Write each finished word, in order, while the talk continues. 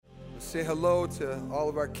say hello to all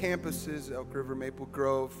of our campuses, Elk River, Maple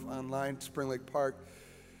Grove, online, Spring Lake Park.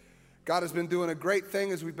 God has been doing a great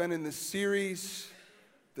thing as we've been in this series,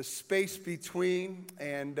 The Space Between,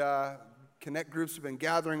 and Connect groups have been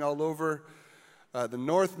gathering all over the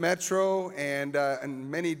North Metro and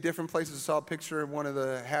many different places. I saw a picture of one of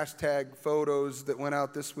the hashtag photos that went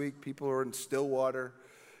out this week. People are in Stillwater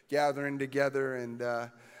gathering together, and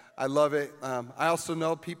I love it. I also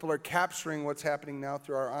know people are capturing what's happening now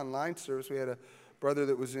through our online service. We had a brother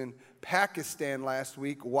that was in Pakistan last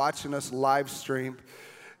week watching us live stream,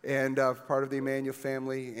 and part of the Emmanuel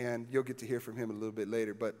family, and you'll get to hear from him a little bit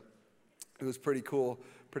later, but it was pretty cool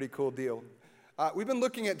deal. We've been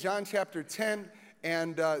looking at John chapter 10,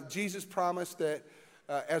 and Jesus promised that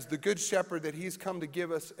as the Good Shepherd, that he's come to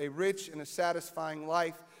give us a rich and a satisfying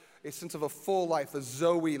life, a sense of a full life, a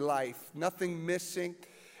Zoe life, nothing missing.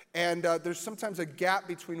 And there's sometimes a gap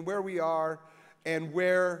between where we are and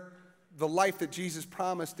where the life that Jesus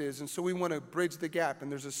promised is. And so we want to bridge the gap,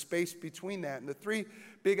 and there's a space between that. And the three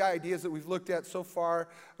big ideas that we've looked at so far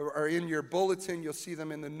are in your bulletin. You'll see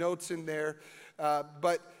them in the notes in there.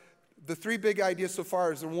 But the three big ideas so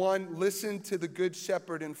far is, one, listen to the Good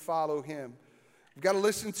Shepherd and follow him. We've got to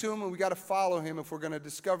listen to him, and we've got to follow him if we're going to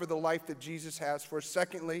discover the life that Jesus has for us.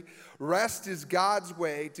 Secondly, rest is God's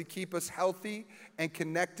way to keep us healthy and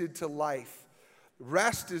connected to life.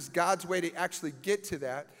 Rest is God's way to actually get to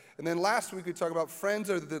that. And then last week we talked about friends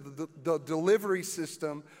are the delivery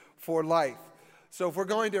system for life. So if we're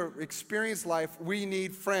going to experience life, we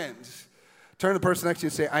need friends. Turn to the person next to you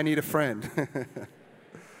and say, I need a friend.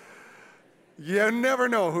 You never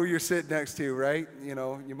know who you're sitting next to, right? You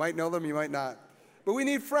know, you might know them, you might not. But we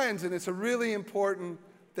need friends, and it's a really important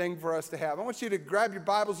thing for us to have. I want you to grab your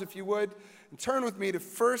Bibles, if you would, and turn with me to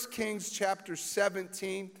 1 Kings chapter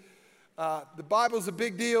 17. The Bible's a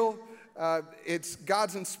big deal. It's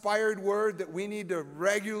God's inspired word that we need to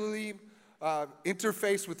regularly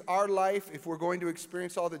interface with our life if we're going to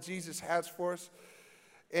experience all that Jesus has for us.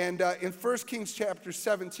 And in 1 Kings chapter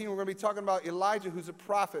 17, we're going to be talking about Elijah, who's a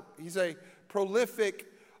prophet. He's a prolific,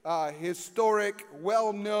 historic,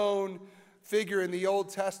 well-known figure in the Old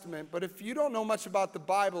Testament. But if you don't know much about the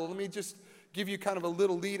Bible, let me just give you kind of a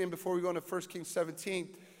little lead in before we go into 1 Kings 17.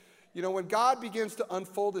 You know, when God begins to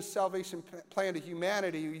unfold his salvation plan to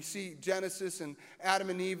humanity, you see Genesis and Adam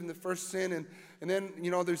and Eve and the first sin, and then, you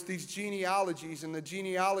know, there's these genealogies, and the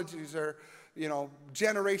genealogies are, you know,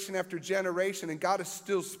 generation after generation, and God is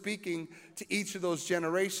still speaking to each of those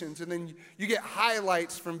generations. And then you get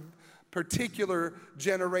highlights from particular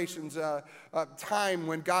generations, time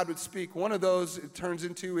when God would speak. One of those it turns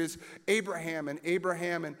into is Abraham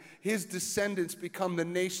and his descendants become the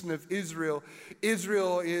nation of Israel.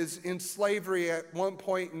 Israel is in slavery at one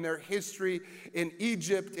point in their history in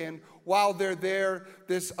Egypt, and while they're there,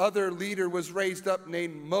 this other leader was raised up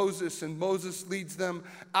named Moses, and Moses leads them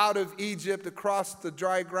out of Egypt across the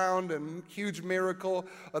dry ground, a huge miracle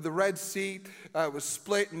of the Red Sea. Was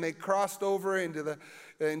split, and they crossed over into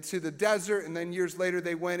the desert, and then years later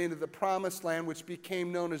they went into the Promised Land, which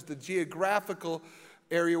became known as the geographical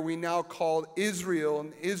area we now call Israel.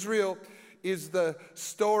 And Israel is the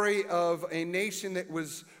story of a nation that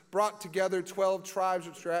was brought together, 12 tribes,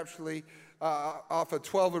 which are actually off of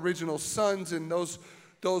 12 original sons, and those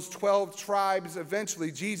 12 tribes,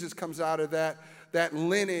 eventually Jesus comes out of that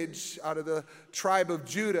lineage, out of the tribe of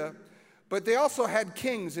Judah. But they also had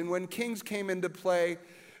kings, and when kings came into play,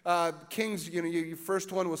 kings, you know, your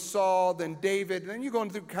first one was Saul, then David, and then you go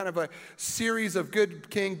through kind of a series of good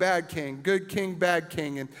king, bad king,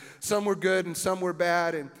 and some were good and some were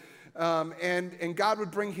bad, and God would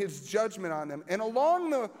bring his judgment on them. And along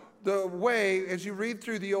the way, as you read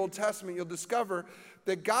through the Old Testament, you'll discover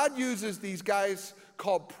that God uses these guys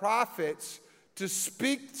called prophets to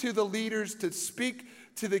speak to the leaders, to speak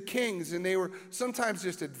to the kings, and they were sometimes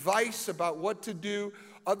just advice about what to do.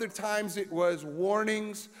 Other times it was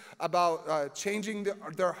warnings about changing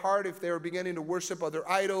their heart if they were beginning to worship other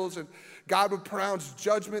idols, and God would pronounce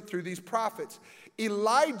judgment through these prophets.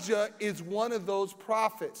 Elijah is one of those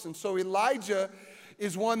prophets, and so Elijah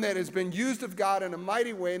is one that has been used of God in a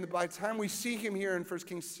mighty way, and by the time we see him here in 1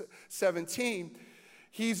 Kings 17,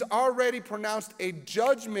 he's already pronounced a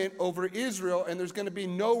judgment over Israel, and there's going to be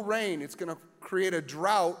no rain. It's going to create a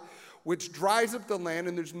drought, which dries up the land,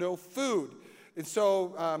 and there's no food. And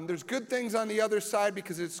so there's good things on the other side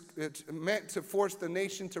because it's meant to force the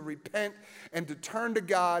nation to repent and to turn to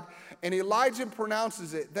God. And Elijah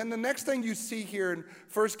pronounces it. Then the next thing you see here in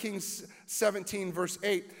 1 Kings 17, verse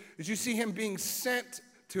 8, is you see him being sent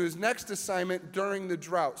to his next assignment during the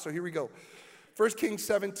drought. So here we go. 1 Kings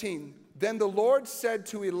 17. Then the Lord said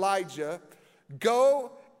to Elijah,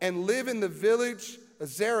 "Go and live in the village of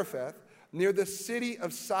Zarephath near the city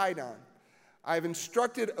of Sidon. I have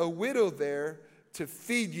instructed a widow there to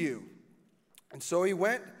feed you." And so he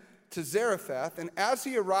went to Zarephath, and as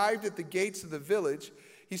he arrived at the gates of the village,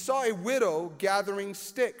 he saw a widow gathering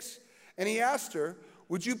sticks. And he asked her,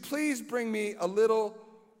 "Would you please bring me a little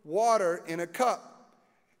water in a cup?"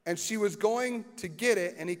 And she was going to get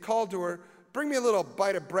it, and he called to her, "Bring me a little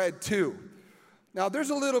bite of bread too." Now, there's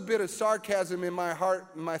a little bit of sarcasm in my heart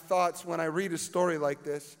and my thoughts when I read a story like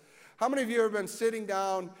this. How many of you have ever been sitting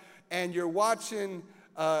down and you're watching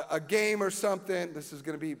a game or something? This is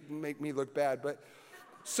going to make me look bad, but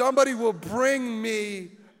somebody will bring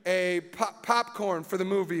me a popcorn for the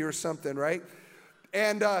movie or something, right?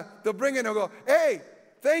 And they'll bring it and they'll go, "Hey,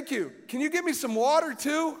 thank you. Can you get me some water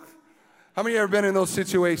too?" How many of you have ever been in those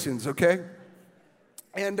situations, okay?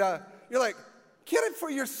 And you're like, "Get it for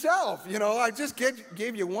yourself. You know, I just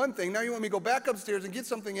gave you one thing. Now you want me to go back upstairs and get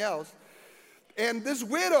something else." And this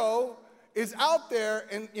widow is out there,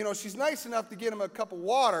 and, you know, she's nice enough to get him a cup of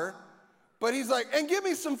water, but he's like, "And give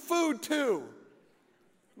me some food too."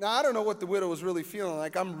 Now, I don't know what the widow was really feeling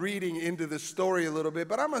like. I'm reading into the story a little bit,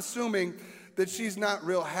 but I'm assuming that she's not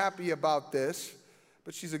real happy about this,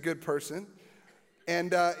 but she's a good person.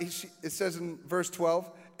 And it says in verse 12,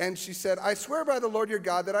 and she said, "I swear by the Lord your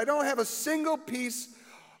God that I don't have a single piece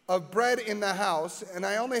of bread in the house, and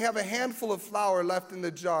I only have a handful of flour left in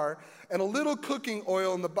the jar, and a little cooking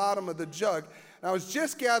oil in the bottom of the jug. And I was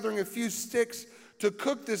just gathering a few sticks to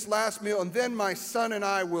cook this last meal, and then my son and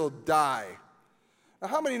I will die." Now,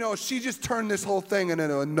 how many know she just turned this whole thing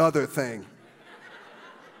into another thing?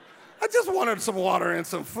 I just wanted some water and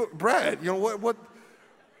some bread. You know, what?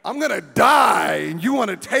 I'm going to die, and you want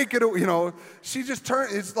to take it, you know. She just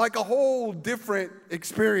turned, it's like a whole different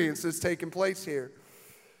experience that's taking place here.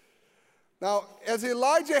 Now, as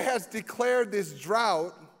Elijah has declared this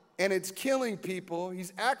drought, and it's killing people,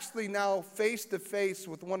 he's actually now face to face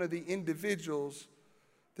with one of the individuals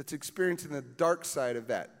that's experiencing the dark side of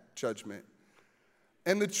that judgment.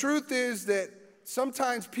 And the truth is that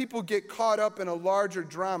sometimes people get caught up in a larger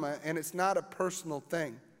drama, and it's not a personal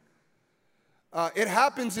thing. It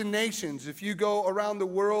happens in nations. If you go around the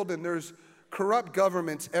world, and there's corrupt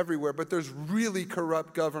governments everywhere, but there's really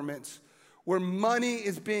corrupt governments where money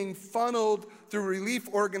is being funneled through relief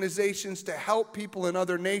organizations to help people in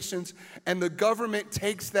other nations, and the government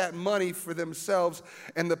takes that money for themselves,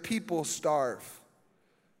 and the people starve.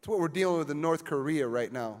 That's what we're dealing with in North Korea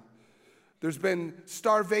right now. There's been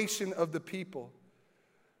starvation of the people.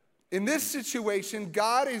 In this situation,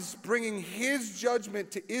 God is bringing his judgment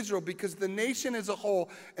to Israel because the nation as a whole,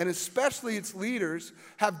 and especially its leaders,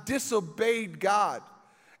 have disobeyed God.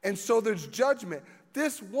 And so there's judgment.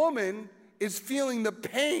 This woman is feeling the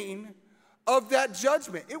pain of that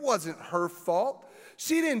judgment. It wasn't her fault.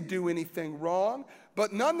 She didn't do anything wrong.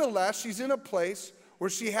 But nonetheless, she's in a place where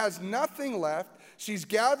she has nothing left. She's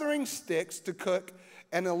gathering sticks to cook,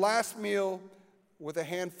 and the last meal with a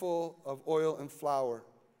handful of oil and flour.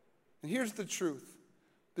 And here's the truth.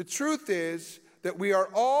 The truth is that we are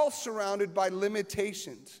all surrounded by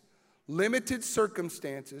limitations, limited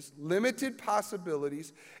circumstances, limited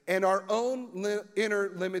possibilities, and our own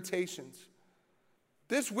inner limitations.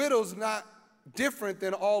 This widow's not different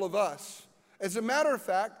than all of us. As a matter of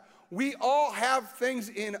fact, we all have things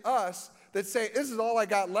in us that say, "This is all I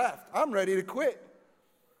got left. I'm ready to quit.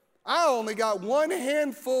 I only got one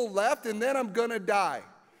handful left, and then I'm going to die."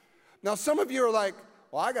 Now, some of you are like,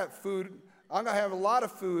 "Well, I got food. I'm going to have a lot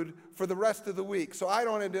of food for the rest of the week, so I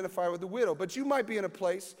don't identify with the widow." But you might be in a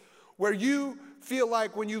place where you feel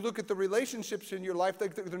like when you look at the relationships in your life,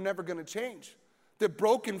 they're never going to change. The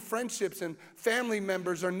broken friendships and family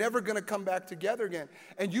members are never going to come back together again.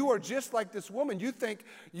 And you are just like this woman. You think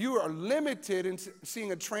you are limited in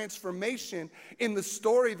seeing a transformation in the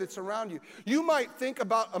story that's around you. You might think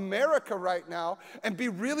about America right now and be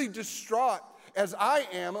really distraught, as I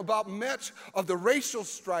am, about much of the racial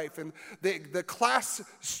strife and the class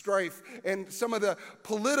strife and some of the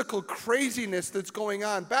political craziness that's going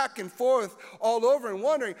on back and forth all over, and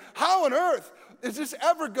wondering, how on earth is this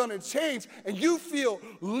ever going to change? And you feel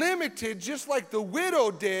limited just like the widow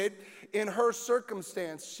did in her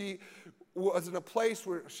circumstance. She was in a place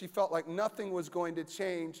where she felt like nothing was going to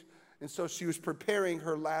change, and so she was preparing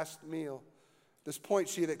her last meal. At this point,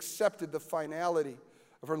 she had accepted the finality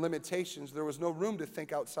of her limitations. There was no room to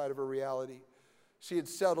think outside of her reality. She had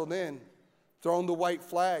settled in, thrown the white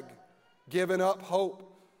flag, given up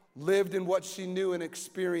hope, lived in what she knew and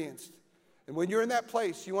experienced. And when you're in that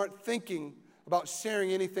place, you aren't thinking about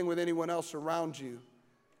sharing anything with anyone else around you.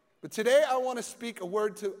 But today I want to speak a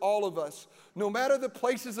word to all of us. No matter the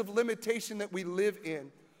places of limitation that we live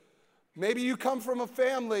in, Maybe you come from a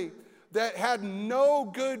family that had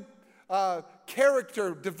no good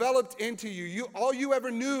character developed into you. All you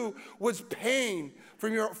ever knew was pain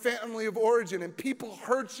from your family of origin, and people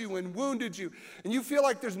hurt you and wounded you, and you feel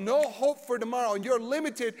like there's no hope for tomorrow, and you're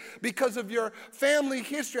limited because of your family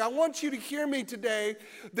history. I want you to hear me today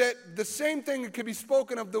that the same thing that could be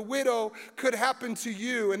spoken of the widow could happen to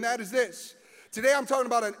you, and that is this. Today I'm talking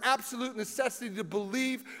about an absolute necessity to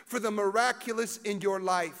believe for the miraculous in your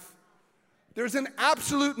life. There's an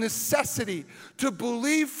absolute necessity to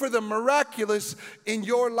believe for the miraculous in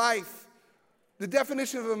your life. The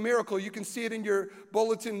definition of a miracle, you can see it in your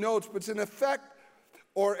bulletin notes, but it's an effect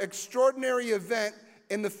or extraordinary event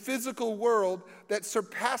in the physical world that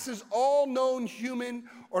surpasses all known human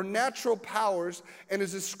or natural powers and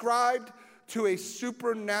is ascribed to a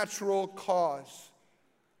supernatural cause.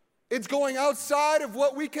 It's going outside of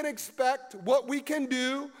what we can expect, what we can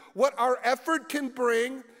do, what our effort can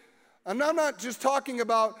bring. And I'm not just talking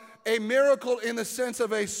about a miracle in the sense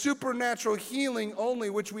of a supernatural healing only,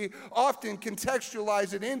 which we often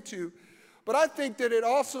contextualize it into. But I think that it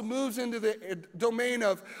also moves into the domain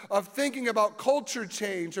of thinking about culture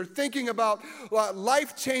change, or thinking about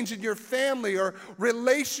life change in your family, or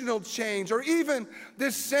relational change, or even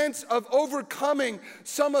this sense of overcoming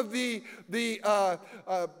some of the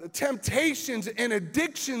temptations and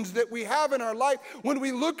addictions that we have in our life. When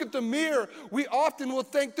we look at the mirror, we often will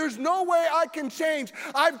think, there's no way I can change.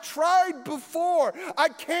 I've tried before. I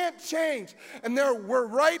can't change. And we're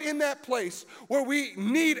right in that place where we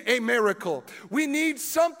need a miracle. We need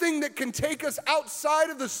something that can take us outside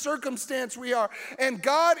of the circumstance we are. And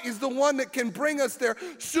God is the one that can bring us there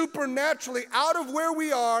supernaturally out of where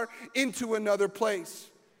we are into another place.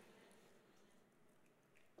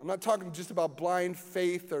 I'm not talking just about blind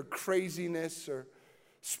faith or craziness or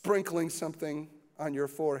sprinkling something on your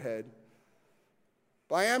forehead.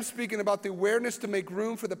 But I am speaking about the awareness to make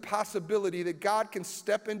room for the possibility that God can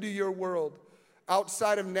step into your world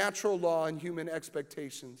outside of natural law and human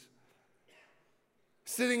expectations.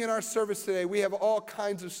 Sitting in our service today, we have all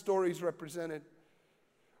kinds of stories represented.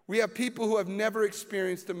 We have people who have never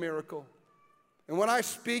experienced a miracle. And when I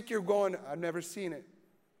speak, you're going, I've never seen it.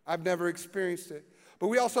 I've never experienced it. But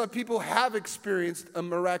we also have people who have experienced a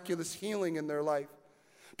miraculous healing in their life.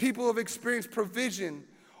 People who have experienced provision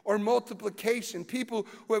or multiplication. People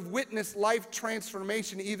who have witnessed life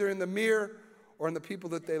transformation either in the mirror or in the people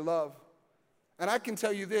that they love. And I can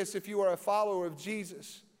tell you this, if you are a follower of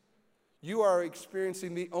Jesus, you are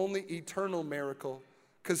experiencing the only eternal miracle,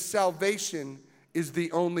 because salvation is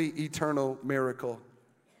the only eternal miracle.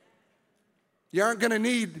 You aren't going to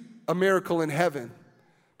need a miracle in heaven,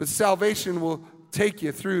 but salvation will take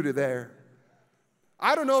you through to there.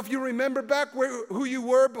 I don't know if you remember back who you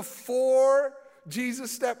were before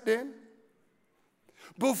Jesus stepped in,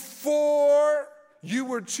 before you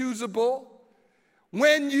were choosable,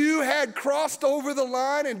 when you had crossed over the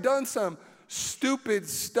line and done some stupid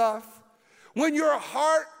stuff, when your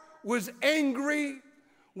heart was angry,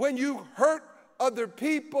 when you hurt other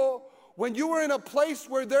people, when you were in a place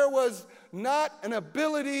where there was not an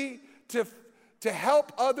ability to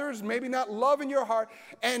help others, maybe not love in your heart,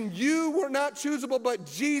 and you were not choosable, but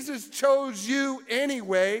Jesus chose you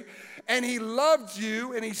anyway, and he loved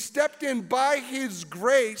you, and he stepped in by his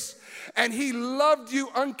grace, and he loved you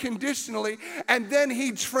unconditionally, and then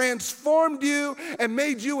he transformed you and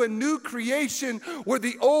made you a new creation where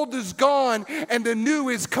the old is gone and the new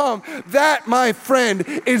is come. That, my friend,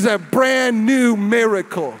 is a brand new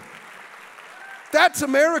miracle. That's a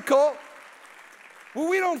miracle. Well,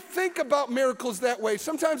 we don't think about miracles that way.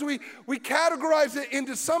 Sometimes we categorize it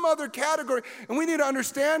into some other category, and we need to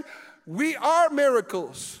understand we are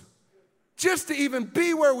miracles. Just to even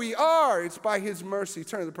be where we are, it's by his mercy.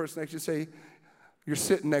 Turn to the person next to you and say, you're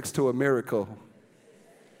sitting next to a miracle.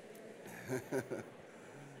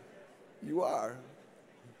 You are.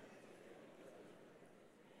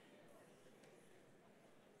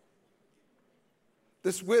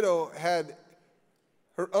 This widow had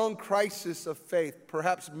her own crisis of faith,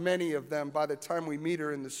 perhaps many of them by the time we meet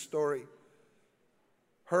her in the story.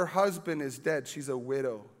 Her husband is dead. She's a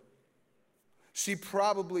widow. She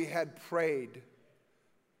probably had prayed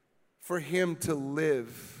for him to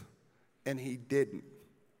live, and he didn't.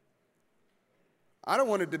 I don't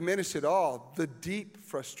want to diminish at all the deep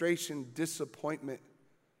frustration, disappointment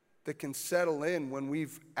that can settle in when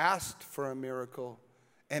we've asked for a miracle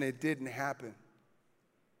and it didn't happen.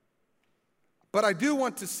 But I do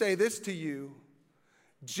want to say this to you.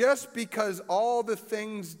 Just because all the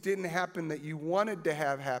things didn't happen that you wanted to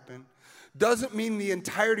have happen doesn't mean the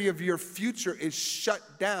entirety of your future is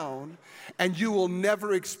shut down and you will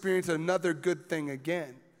never experience another good thing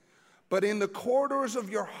again. but in the corridors of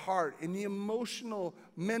your heart, in the emotional,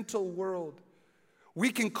 mental world,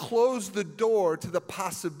 we can close the door to the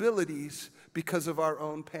possibilities because of our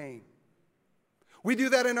own pain. We do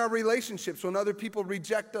that in our relationships when other people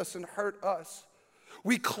reject us and hurt us.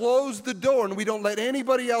 We close the door and we don't let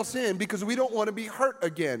anybody else in because we don't want to be hurt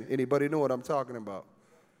again. Anybody know what I'm talking about?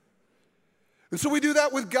 And so we do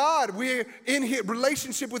that with God. We're in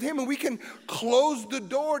relationship with Him, and we can close the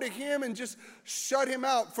door to Him and just shut Him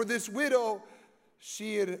out. For this widow,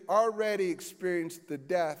 she had already experienced the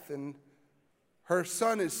death, and her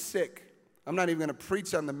son is sick. I'm not even going to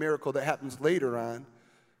preach on the miracle that happens later on,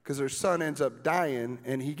 because her son ends up dying,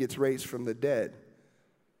 and he gets raised from the dead.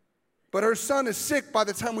 But her son is sick by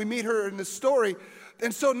the time we meet her in the story.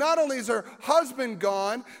 And so not only is her husband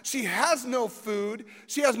gone, she has no food,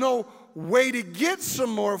 she has no way to get some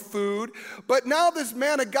more food, but now this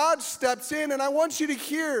man of God steps in, and I want you to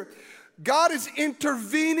hear, God is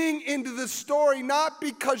intervening into the story, not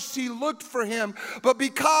because she looked for him, but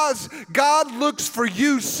because God looks for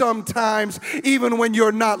you sometimes, even when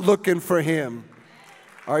you're not looking for him.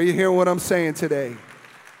 Are you hearing what I'm saying today?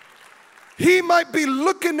 He might be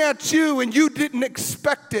looking at you and you didn't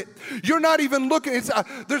expect it. You're not even looking.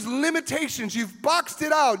 There's limitations. You've boxed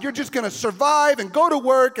it out. You're just going to survive and go to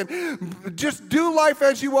work and just do life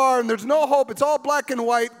as you are, and there's no hope. It's all black and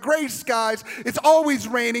white, gray skies. It's always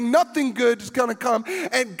raining. Nothing good is going to come.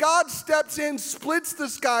 And God steps in, splits the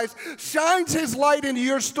skies, shines his light into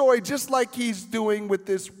your story, just like he's doing with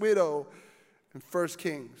this widow in 1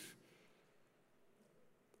 Kings.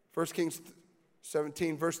 1 Kings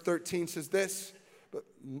 17, verse 13 says this,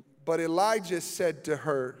 but Elijah said to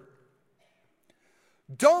her,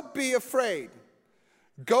 "Don't be afraid.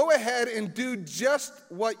 Go ahead and do just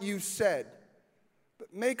what you said,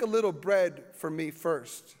 but make a little bread for me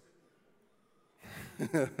first.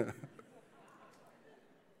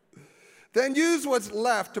 Then use what's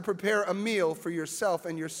left to prepare a meal for yourself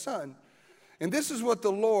and your son. And this is what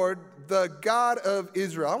the Lord, the God of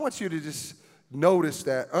Israel," I want you to just notice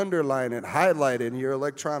that, underline it, highlight it in your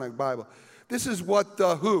electronic Bible. This is what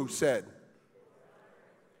the who said.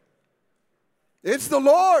 It's the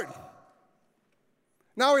Lord.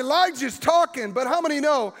 Now Elijah's talking, but how many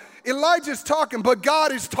know Elijah's talking, but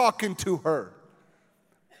God is talking to her?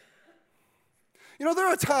 You know, there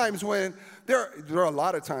are times when, there are a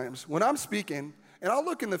lot of times when I'm speaking, and I'll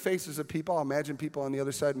look in the faces of people. I'll imagine people on the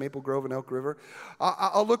other side, Maple Grove and Elk River.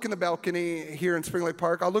 I'll look in the balcony here in Spring Lake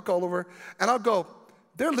Park. I'll look all over, and I'll go,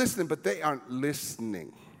 they're listening, but they aren't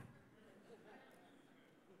listening.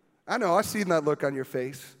 I know, I've seen that look on your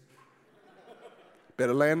face.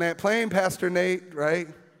 Better land that plane, Pastor Nate, right?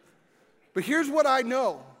 But here's what I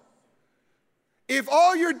know. If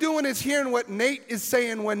all you're doing is hearing what Nate is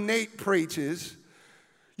saying when Nate preaches,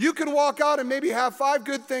 you can walk out and maybe have 5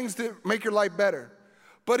 good things to make your life better.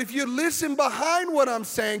 But if you listen behind what I'm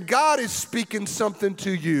saying, God is speaking something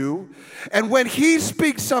to you. And when he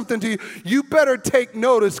speaks something to you, you better take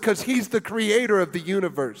notice, because he's the creator of the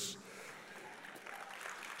universe.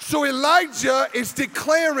 So Elijah is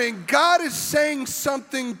declaring, God is saying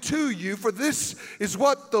something to you, for this is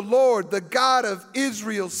what the Lord, the God of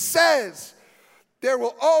Israel, says. There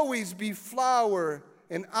will always be flour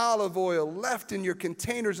and olive oil left in your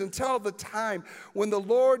containers until the time when the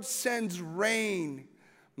Lord sends rain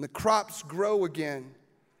and the crops grow again.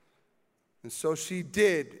 And so she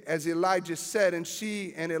did as Elijah said, and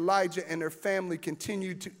she and Elijah and her family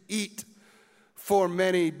continued to eat for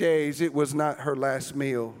many days. It was not her last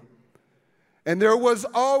meal. And there was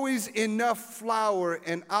always enough flour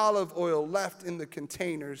and olive oil left in the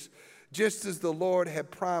containers, just as the Lord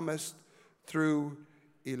had promised through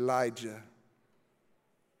Elijah.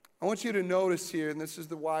 I want you to notice here, and this is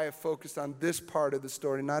why I focused on this part of the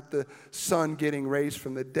story, not the son getting raised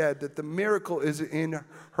from the dead, that the miracle is in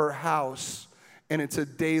her house, and it's a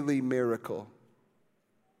daily miracle.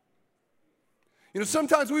 You know,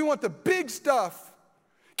 sometimes we want the big stuff.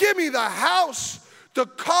 Give me the house, the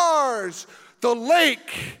cars, the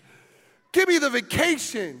lake. Give me the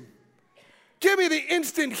vacation. Give me the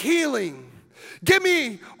instant healing. Give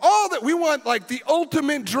me all that. We want, like, the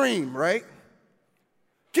ultimate dream, right?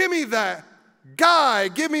 Give me that guy.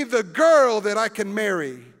 Give me the girl that I can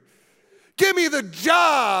marry. Give me the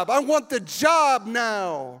job. I want the job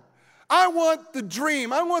now. I want the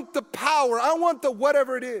dream. I want the power. I want the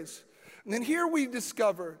whatever it is. And then here we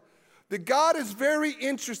discover that God is very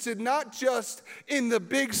interested not just in the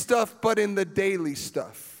big stuff, but in the daily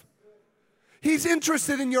stuff. He's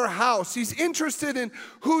interested in your house. He's interested in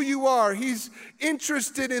who you are. He's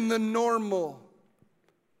interested in the normal.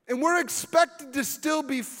 And we're expected to still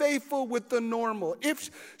be faithful with the normal.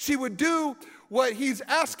 If she would do what he's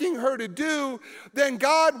asking her to do, then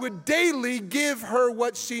God would daily give her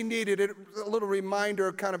what she needed. A little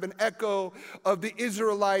reminder, kind of an echo of the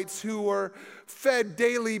Israelites who were fed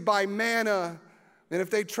daily by manna. And if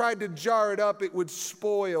they tried to jar it up, it would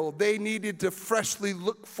spoil. They needed to freshly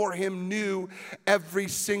look for him new every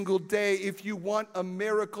single day. If you want a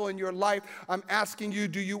miracle in your life, I'm asking you,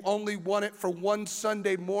 do you only want it for one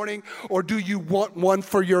Sunday morning, or do you want one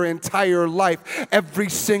for your entire life? Every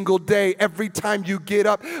single day, every time you get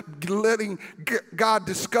up, letting God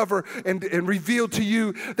discover and reveal to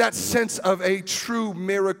you that sense of a true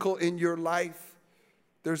miracle in your life.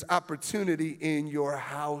 There's opportunity in your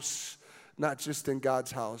house. Not just in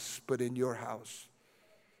God's house, but in your house.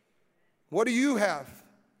 What do you have?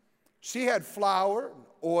 She had flour,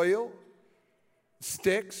 oil,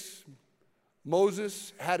 sticks.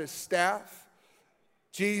 Moses had a staff.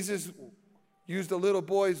 Jesus used a little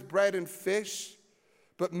boy's bread and fish.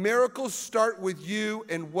 But miracles start with you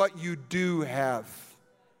and what you do have.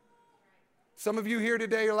 Some of you here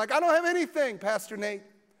today are like, I don't have anything, Pastor Nate.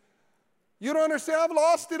 You don't understand, I've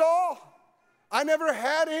lost it all. I never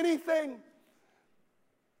had anything.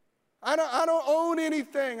 I don't own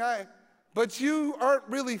anything. But you aren't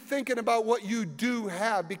really thinking about what you do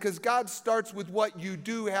have, because God starts with what you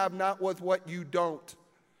do have, not with what you don't.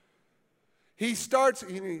 He starts,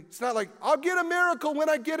 it's not like, I'll get a miracle when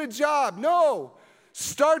I get a job. No,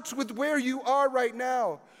 starts with where you are right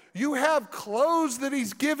now. You have clothes that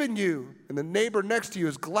he's given you, and the neighbor next to you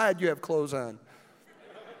is glad you have clothes on.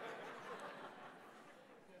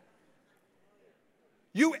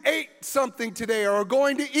 You ate something today or are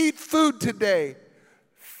going to eat food today.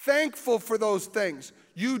 Thankful for those things.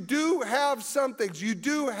 You do have some things. You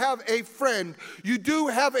do have a friend. You do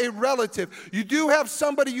have a relative. You do have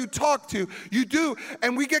somebody you talk to. You do.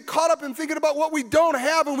 And we get caught up in thinking about what we don't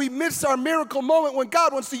have, and we miss our miracle moment when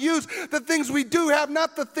God wants to use the things we do have,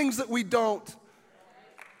 not the things that we don't.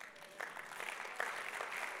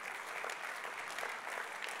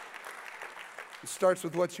 It starts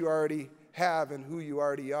with what you already have and who you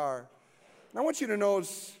already are. And I want you to know,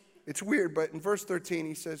 it's weird, but in verse 13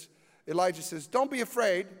 he says, Elijah says, don't be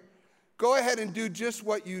afraid. Go ahead and do just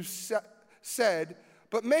what you said,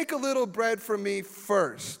 but make a little bread for me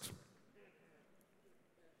first.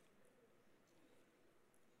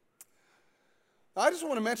 Now, I just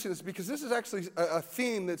want to mention this because this is actually a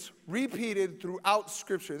theme that's repeated throughout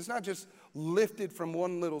Scripture. It's not just lifted from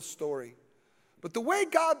one little story. But the way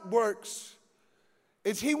God works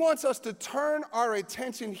is he wants us to turn our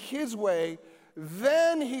attention his way,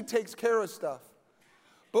 then he takes care of stuff.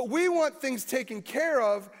 But we want things taken care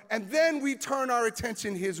of, and then we turn our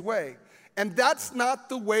attention his way. And that's not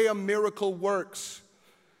the way a miracle works.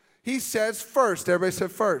 He says first. Everybody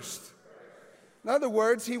said first. In other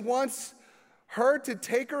words, he wants her to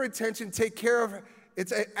take her attention, take care of her.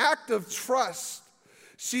 It's an act of trust.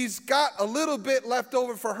 She's got a little bit left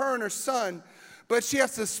over for her and her son, but she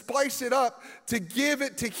has to splice it up to give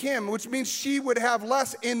it to him, which means she would have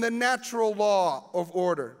less in the natural law of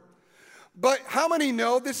order. But how many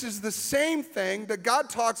know this is the same thing that God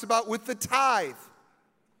talks about with the tithe?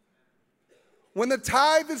 When the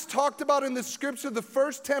tithe is talked about in the Scripture, the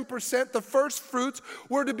first 10%, the first fruits,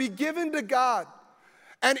 were to be given to God.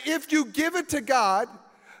 And if you give it to God,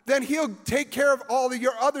 then he'll take care of all of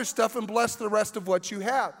your other stuff and bless the rest of what you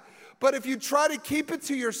have. But if you try to keep it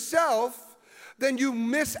to yourself, then you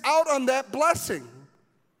miss out on that blessing.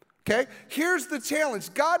 Okay? Here's the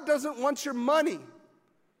challenge. God doesn't want your money.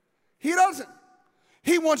 He doesn't.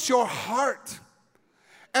 He wants your heart.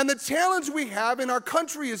 And the challenge we have in our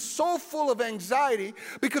country is so full of anxiety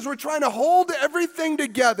because we're trying to hold everything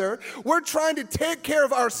together. We're trying to take care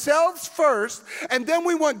of ourselves first, and then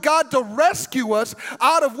we want God to rescue us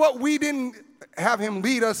out of what we didn't have him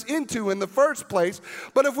lead us into in the first place.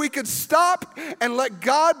 But if we could stop and let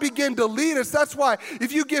God begin to lead us, that's why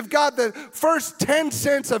if you give God the first 10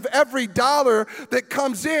 cents of every dollar that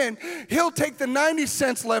comes in, he'll take the 90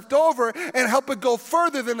 cents left over and help it go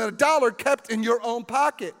further than a dollar kept in your own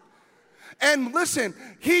pocket. And listen,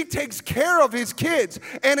 he takes care of his kids.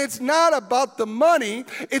 And it's not about the money,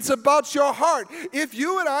 it's about your heart. If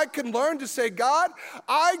you and I can learn to say, God,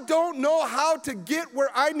 I don't know how to get where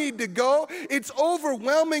I need to go. It's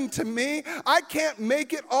overwhelming to me. I can't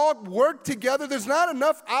make it all work together. There's not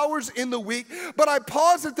enough hours in the week. But I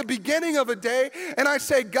pause at the beginning of a day and I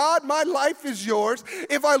say, God, my life is yours.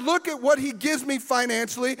 If I look at what he gives me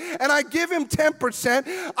financially and I give him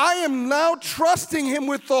 10%, I am now trusting him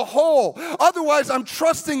with the whole. Otherwise, I'm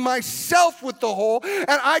trusting myself with the whole, and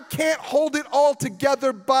I can't hold it all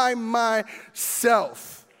together by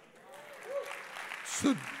myself.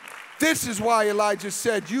 So this is why Elijah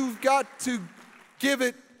said, you've got to Give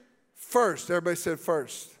it first. Everybody said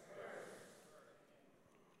first.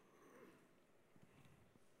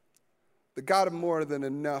 The God of more than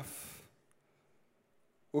enough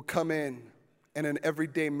will come in, and an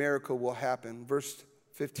everyday miracle will happen. Verse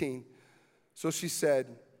 15. So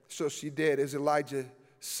she did as Elijah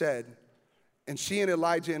said. And she and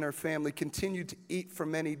Elijah and her family continued to eat for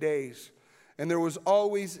many days. And there was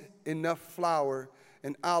always enough flour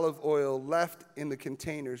and olive oil left in the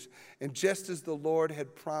containers. And just as the Lord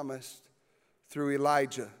had promised through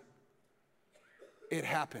Elijah, it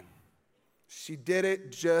happened. She did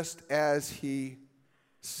it just as he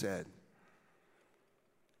said.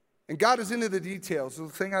 And God is into the details. The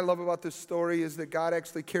thing I love about this story is that God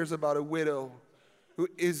actually cares about a widow who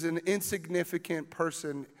is an insignificant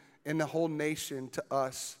person in the whole nation to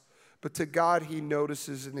us. But to God, he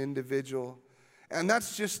notices an individual. And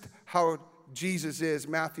that's just how Jesus is.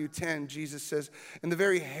 Matthew 10, Jesus says, and the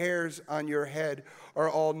very hairs on your head are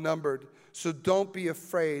all numbered. So don't be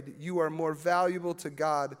afraid. You are more valuable to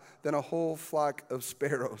God than a whole flock of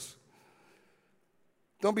sparrows.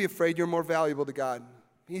 Don't be afraid. You're more valuable to God.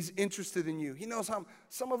 He's interested in you. He knows how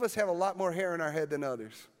some of us have a lot more hair in our head than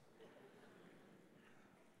others.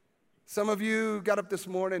 Some of you got up this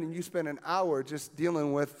morning and you spent an hour just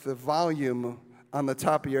dealing with the volume on the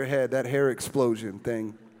top of your head, that hair explosion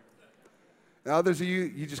thing. And others of you,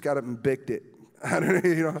 you just got up and bicked it. I don't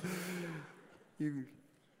know,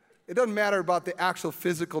 it doesn't matter about the actual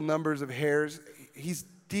physical numbers of hairs. He's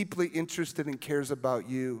deeply interested and cares about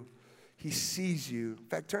you. He sees you. In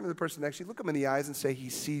fact, turn to the person next to you, look him in the eyes and say, he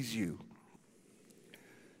sees you.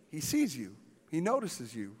 He sees you. He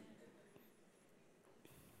notices you.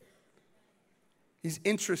 He's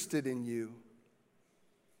interested in you.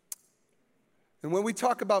 And when we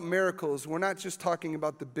talk about miracles, we're not just talking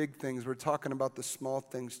about the big things, we're talking about the small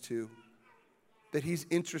things too. That he's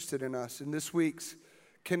interested in us. In this week's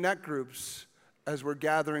Connect groups, as we're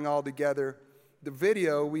gathering all together, the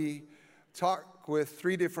video, we talk with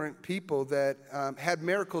 3 different people that had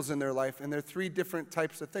miracles in their life, and they're 3 different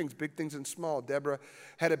types of things, big things and small. Deborah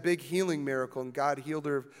had a big healing miracle, and God healed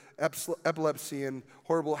her of epilepsy and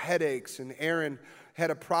horrible headaches. And Aaron had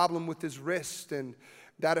a problem with his wrist, and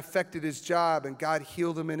that affected his job, and God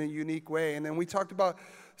healed him in a unique way. And then we talked about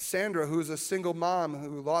Sandra, who's a single mom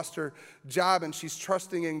who lost her job, and she's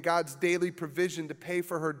trusting in God's daily provision to pay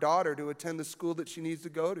for her daughter to attend the school that she needs to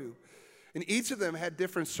go to. And each of them had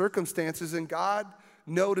different circumstances, and God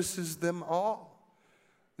notices them all.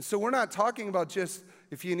 And so we're not talking about just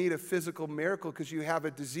if you need a physical miracle because you have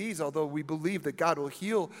a disease, although we believe that God will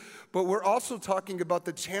heal. But we're also talking about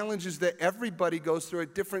the challenges that everybody goes through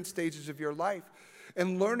at different stages of your life,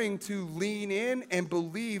 and learning to lean in and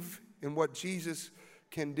believe in what Jesus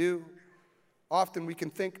can do. Often we can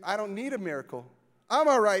think, I don't need a miracle. I'm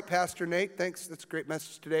all right, Pastor Nate. Thanks. That's a great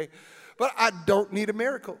message today. But I don't need a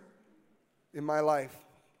miracle in my life.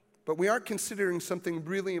 But we aren't considering something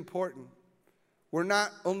really important. We're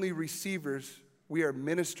not only receivers, we are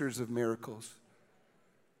ministers of miracles.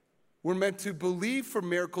 We're meant to believe for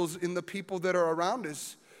miracles in the people that are around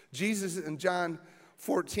us. Jesus in John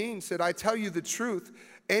 14 said, I tell you the truth,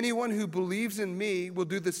 anyone who believes in me will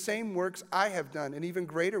do the same works I have done, and even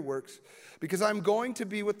greater works, because I'm going to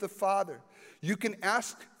be with the Father. You can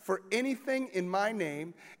ask for anything in my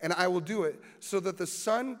name, and I will do it, so that the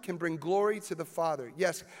Son can bring glory to the Father.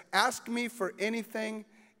 Yes, ask me for anything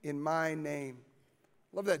in my name.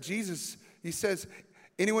 Love that. Jesus, he says,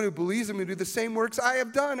 anyone who believes in me will do the same works I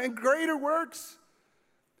have done, and greater works.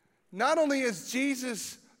 Not only is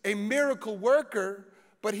Jesus a miracle worker,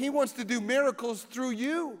 but he wants to do miracles through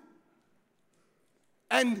you.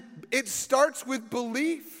 And it starts with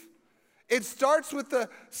belief. It starts with the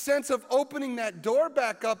sense of opening that door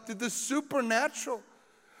back up to the supernatural.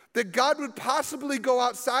 That God would possibly go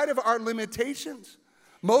outside of our limitations.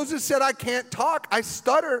 Moses said, I can't talk, I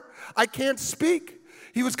stutter, I can't speak.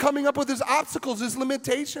 He was coming up with his obstacles, his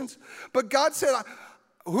limitations. But God said,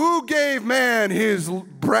 who gave man his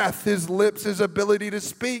breath, his lips, his ability to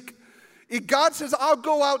speak? God says, I'll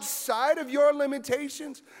go outside of your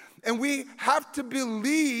limitations. And we have to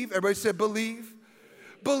believe, everybody said believe.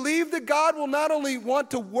 Believe that God will not only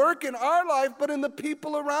want to work in our life, but in the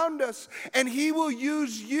people around us. And he will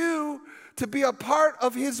use you to be a part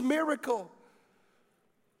of his miracle.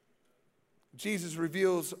 Jesus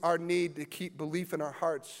reveals our need to keep belief in our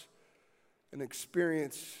hearts and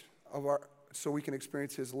so we can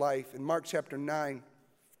experience his life. In Mark chapter 9,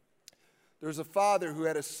 there's a father who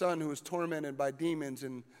had a son who was tormented by demons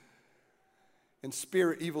and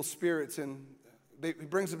evil spirits, and he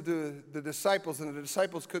brings him to the disciples, and the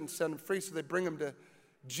disciples couldn't set him free, so they bring him to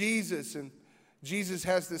Jesus, and Jesus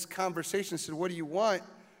has this conversation. He said, what do you want?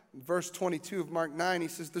 In verse 22 of Mark 9, he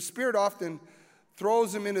says, the Spirit often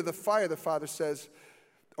throws him into the fire, the Father says,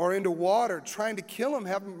 or into water, trying to kill him.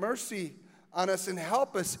 Have mercy on us and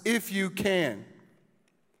help us if you can.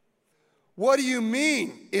 What do you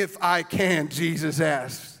mean, if I can, Jesus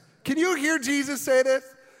asked. Can you hear Jesus say this?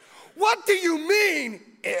 What do you mean,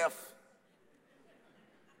 if?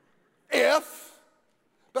 If?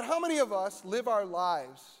 But how many of us live our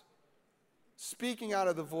lives speaking out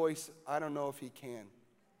of the voice, I don't know if he can.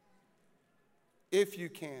 If you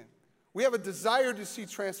can. We have a desire to see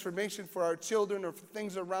transformation for our children or for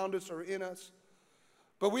things around us or in us.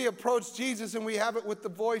 But we approach Jesus and we have it with the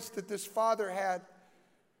voice that this father had.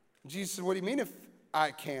 Jesus said, what do you mean if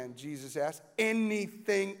I can? Jesus asked.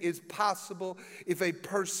 Anything is possible if a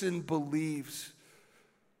person believes.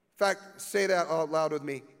 In fact, say that out loud with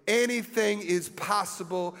me. Anything is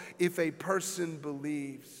possible if a person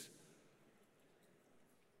believes.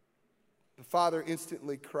 The father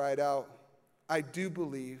instantly cried out, I do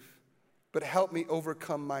believe, but help me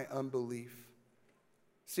overcome my unbelief.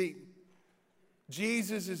 See,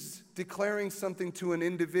 Jesus is declaring something to an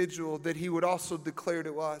individual that he would also declare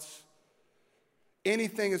to us.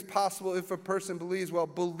 Anything is possible if a person believes. Well,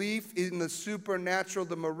 belief in the supernatural,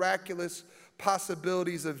 the miraculous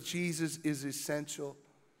possibilities of Jesus is essential.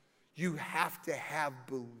 You have to have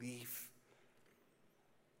belief.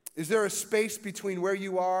 Is there a space between where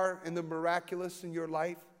you are and the miraculous in your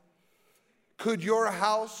life? Could your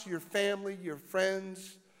house, your family, your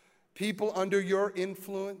friends, people under your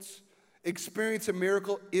influence experience a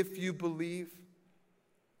miracle if you believe?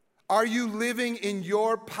 Are you living in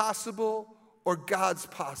your possible or God's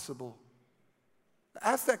possible?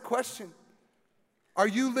 Ask that question. Are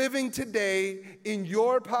you living today in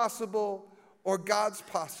your possible or God's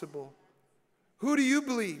possible? Who do you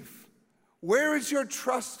believe? Where is your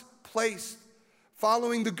trust placed?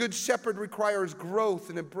 Following the Good Shepherd requires growth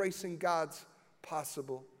in embracing God's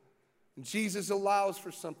possible. And Jesus allows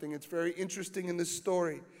for something. It's very interesting in this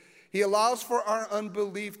story. He allows for our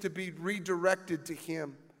unbelief to be redirected to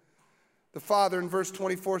him. The father in verse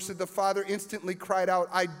 24 said, the father instantly cried out,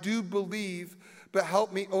 I do believe, but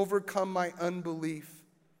help me overcome my unbelief.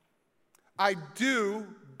 I do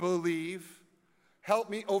believe, help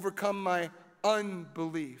me overcome my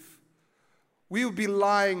unbelief. We would be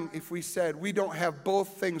lying if we said we don't have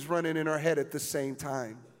both things running in our head at the same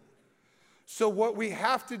time. So what we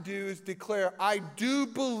have to do is declare, I do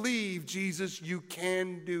believe, Jesus, you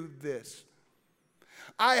can do this.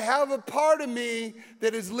 I have a part of me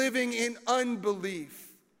that is living in unbelief.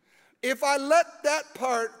 If I let that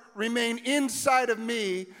part remain inside of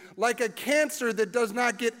me, like a cancer that does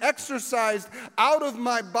not get exorcised out of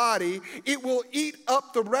my body, it will eat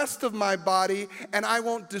up the rest of my body, and I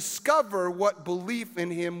won't discover what belief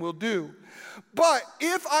in him will do. But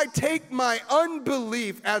if I take my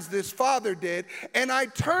unbelief, as this father did, and I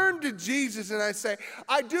turn to Jesus and I say,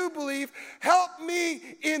 I do believe, help me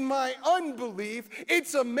in my unbelief,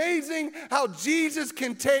 it's amazing how Jesus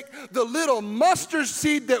can take the little mustard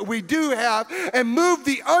seed that we do have and move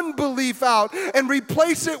the unbelief out and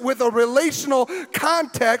replace it with a relational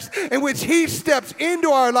context in which he steps into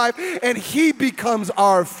our life and he becomes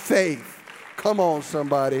our faith. Come on,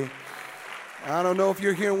 somebody. I don't know if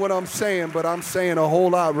you're hearing what I'm saying, but I'm saying a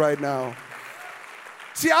whole lot right now.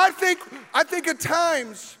 See, I think at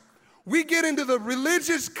times we get into the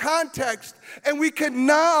religious context and we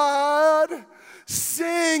cannot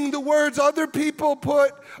sing the words other people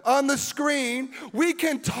put on the screen. We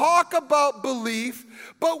can talk about belief,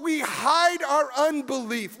 but we hide our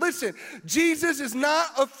unbelief. Listen, Jesus is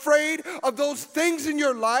not afraid of those things in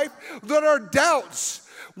your life that are doubts.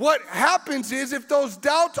 What happens is if those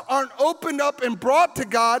doubts aren't opened up and brought to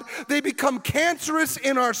God, they become cancerous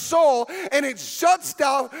in our soul and it shuts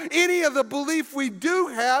down any of the belief we do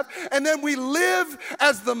have, and then we live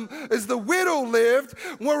as the widow lived,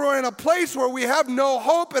 where we're in a place where we have no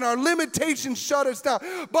hope and our limitations shut us down.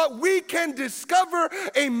 But we can discover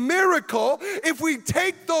a miracle if we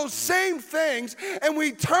take those same things and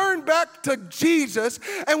we turn back to Jesus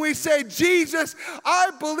and we say, Jesus,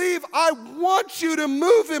 I believe, I want you to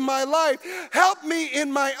move in my life. Help me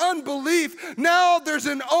in my unbelief. Now there's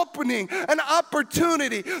an opening, an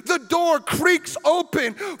opportunity. The door creaks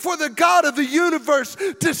open for the God of the universe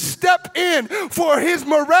to step in, for his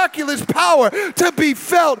miraculous power to be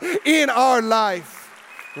felt in our life.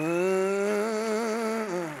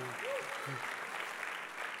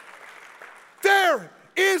 There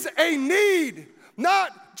is a need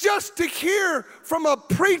not just to hear from a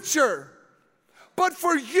preacher, but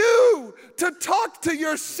for you to talk to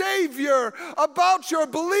your Savior about your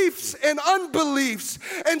beliefs and unbeliefs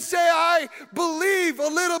and say, I believe a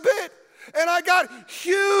little bit. And I got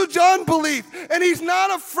huge unbelief. And he's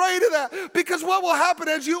not afraid of that. Because what will happen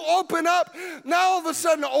as you open up, now all of a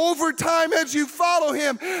sudden, over time, as you follow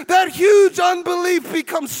him, that huge unbelief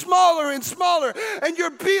becomes smaller and smaller. And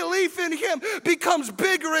your belief in him becomes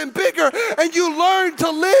bigger and bigger. And you learn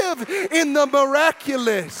to live in the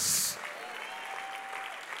miraculous.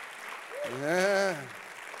 Yeah.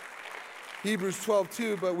 Hebrews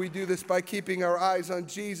 12:2, but we do this by keeping our eyes on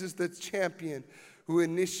Jesus, the champion, who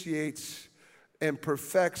initiates and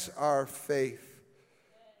perfects our faith.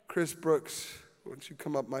 Chris Brooks, why don't you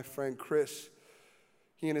come up, my friend Chris?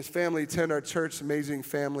 He and his family attend our church, amazing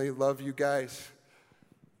family, love you guys.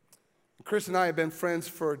 Chris and I have been friends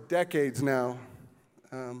for decades now,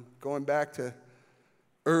 going back to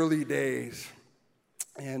early days.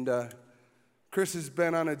 And Chris has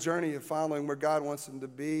been on a journey of following where God wants him to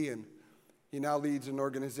be, and he now leads an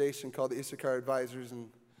organization called the Issachar Advisors, and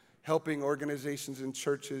helping organizations and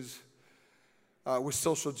churches with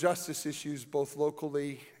social justice issues, both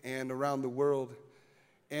locally and around the world.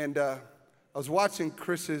 And I was watching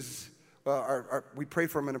Chris's, we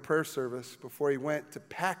prayed for him in a prayer service before he went to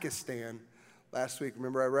Pakistan last week.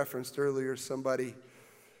 Remember I referenced earlier somebody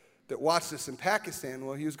that watched us in Pakistan.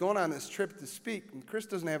 Well, he was going on this trip to speak, and Chris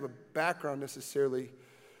doesn't have a background necessarily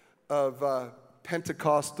of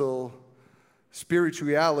Pentecostal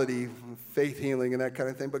spirituality, faith healing, and that kind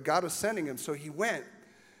of thing. But God was sending him, so he went.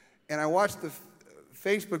 And I watched the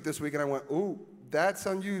Facebook this week, and I went, ooh, that's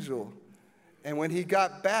unusual. And when he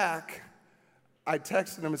got back, I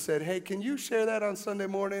texted him and said, hey, can you share that on Sunday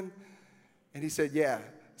morning? And he said, yeah.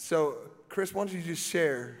 So, Chris, why don't you just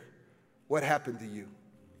share what happened to you?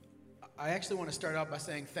 I actually want to start out by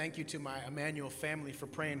saying thank you to my Emmanuel family for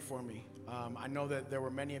praying for me. I know that there were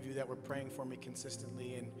many of you that were praying for me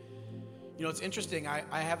consistently, and you know, it's interesting.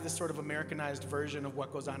 I have this sort of Americanized version of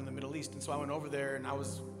what goes on in the Middle East. And so I went over there, and I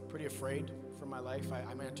was pretty afraid for my life. I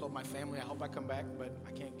told my family, I hope I come back, but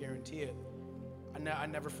I can't guarantee it. I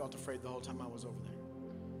never felt afraid the whole time I was over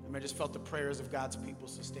there. I just felt the prayers of God's people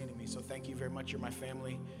sustaining me. So thank you very much. You're my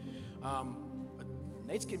family.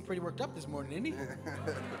 Nate's getting pretty worked up this morning, isn't he?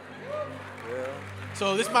 Yeah.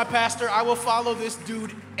 So this is my pastor. I will follow this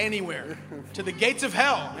dude anywhere, to the gates of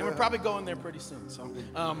hell. And we're probably going there pretty soon. So.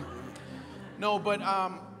 No, but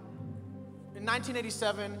in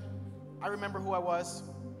 1987, I remember who I was.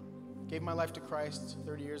 Gave my life to Christ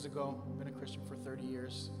 30 years ago. Been a Christian for 30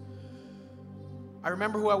 years. I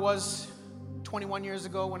remember who I was 21 years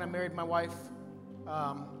ago when I married my wife.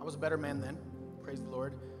 I was a better man then, praise the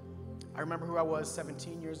Lord. I remember who I was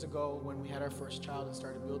 17 years ago when we had our first child and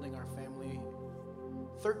started building our family.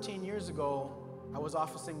 13 years ago, I was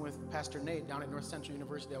officing with Pastor Nate down at North Central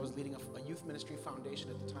University. I was leading a youth ministry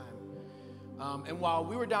foundation at the time. And while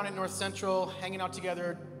we were down at North Central, hanging out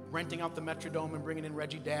together, renting out the Metrodome and bringing in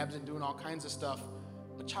Reggie Dabbs and doing all kinds of stuff,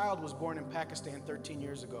 a child was born in Pakistan 13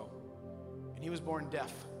 years ago, and he was born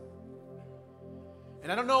deaf.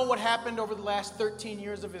 And I don't know what happened over the last 13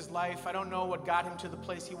 years of his life. I don't know what got him to the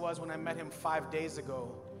place he was when I met him 5 days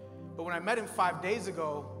ago. But when I met him 5 days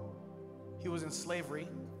ago, he was in slavery,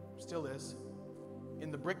 still is,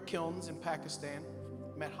 in the brick kilns in Pakistan.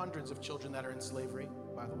 Met hundreds of children that are in slavery,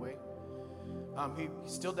 by the way. He's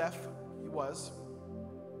still deaf, he was.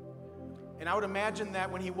 And I would imagine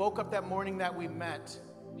that when he woke up that morning that we met,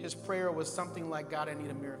 his prayer was something like, God, I need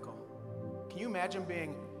a miracle. Can you imagine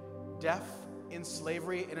being deaf in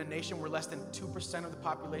slavery in a nation where less than 2% of the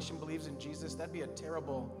population believes in Jesus? That'd be a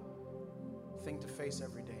terrible thing to face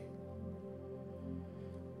every day.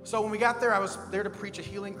 So when we got there, I was there to preach a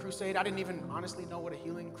healing crusade. I didn't even honestly know what a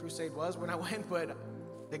healing crusade was when I went, but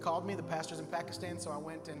they called me, the pastors in Pakistan, so I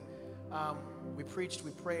went and we preached,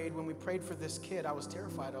 we prayed. When we prayed for this kid, I was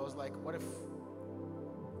terrified. I was like, what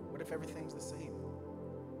if everything's the same?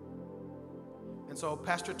 And so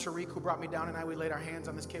Pastor Tariq, who brought me down, and we laid our hands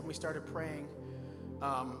on this kid and we started praying.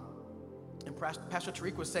 And Pastor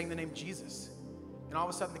Tariq was saying the name Jesus. And all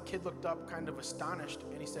of a sudden the kid looked up kind of astonished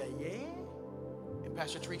and he said, yeah? And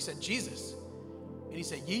Pastor Tariq said, Jesus. And he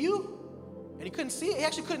said, you? And he couldn't see it. He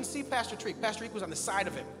actually couldn't see Pastor Tariq. Pastor Tariq was on the side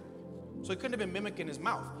of him. So he couldn't have been mimicking his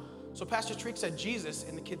mouth. So Pastor Tariq said Jesus,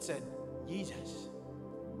 and the kid said, Jesus.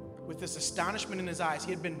 With this astonishment in his eyes.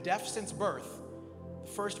 He had been deaf since birth.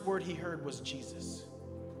 The first word he heard was Jesus.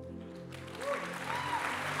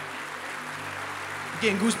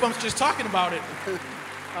 Getting goosebumps just talking about it.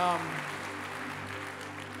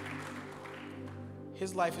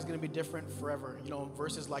 His life is going to be different forever. You know,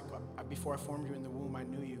 verses like, before I formed you in the womb, I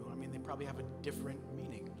knew you. I mean, they probably have a different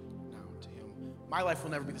meaning now to him. my life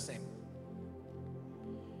will never be the same.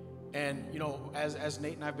 And, you know, as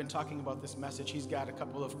Nate and I have been talking about this message, he's got a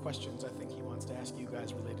couple of questions I think he wants to ask you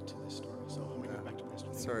guys related to this story. So I'm going to go back to Pastor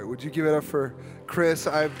Nate. Sorry, would you give it up for Chris?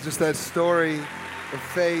 Just that story of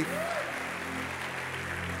faith.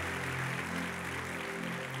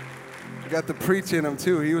 Got the preach in him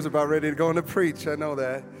too. He was about ready to go into preach. I know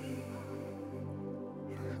that.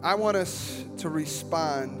 I want us to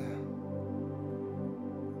respond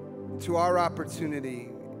to our opportunity.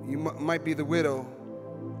 You might be the widow.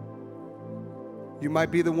 You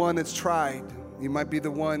might be the one that's tried. You might be the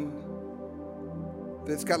one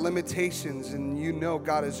that's got limitations, and you know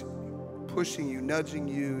God is pushing you, nudging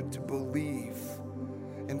you to believe,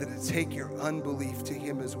 and to take your unbelief to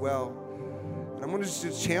Him as well. And I'm going to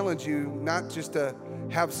just challenge you, not just to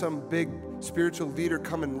have some big spiritual leader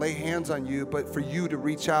come and lay hands on you, but for you to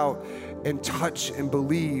reach out and touch and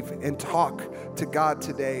believe and talk to God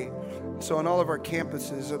today. So on all of our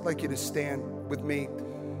campuses, I'd like you to stand with me.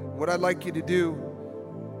 What I'd like you to do,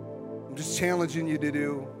 I'm just challenging you to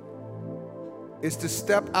do, is to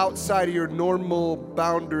step outside of your normal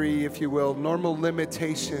boundary, if you will, normal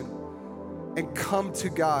limitation, and come to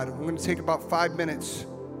God. We're going to take about 5 minutes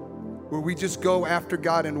where we just go after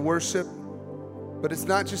God in worship. But it's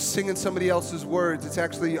not just singing somebody else's words. It's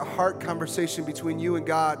actually a heart conversation between you and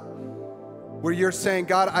God, where you're saying,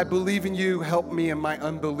 God, I believe in you. Help me in my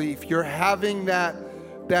unbelief. You're having that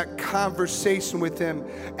conversation with Him,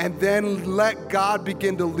 and then let God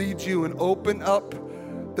begin to lead you and open up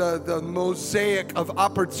the mosaic of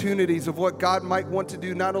opportunities of what God might want to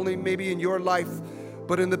do, not only maybe in your life,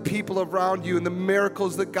 but in the people around you, and the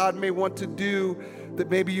miracles that God may want to do that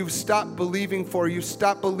maybe you've stopped believing for. You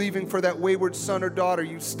stopped believing for that wayward son or daughter.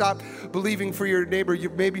 You stopped believing for your neighbor.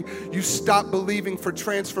 Maybe you stopped believing for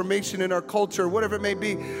transformation in our culture, whatever it may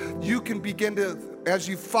be. You can begin to, as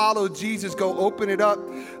you follow Jesus, go open it up.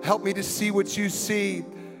 Help me to see what you see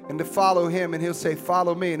and to follow Him. And He'll say,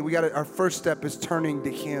 follow me. And our first step is turning to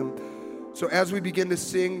Him. So as we begin to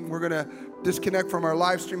sing, we're going to disconnect from our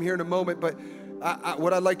live stream here in a moment. But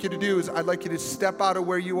what I'd like you to do is I'd like you to step out of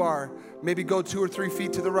where you are. Maybe go 2 or 3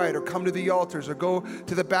 feet to the right, or come to the altars, or go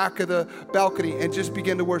to the back of the balcony and just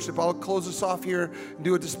begin to worship. I'll close us off here and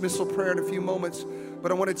do a dismissal prayer in a few moments.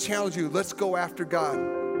 But I want to challenge you. Let's go after God.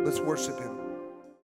 Let's worship Him.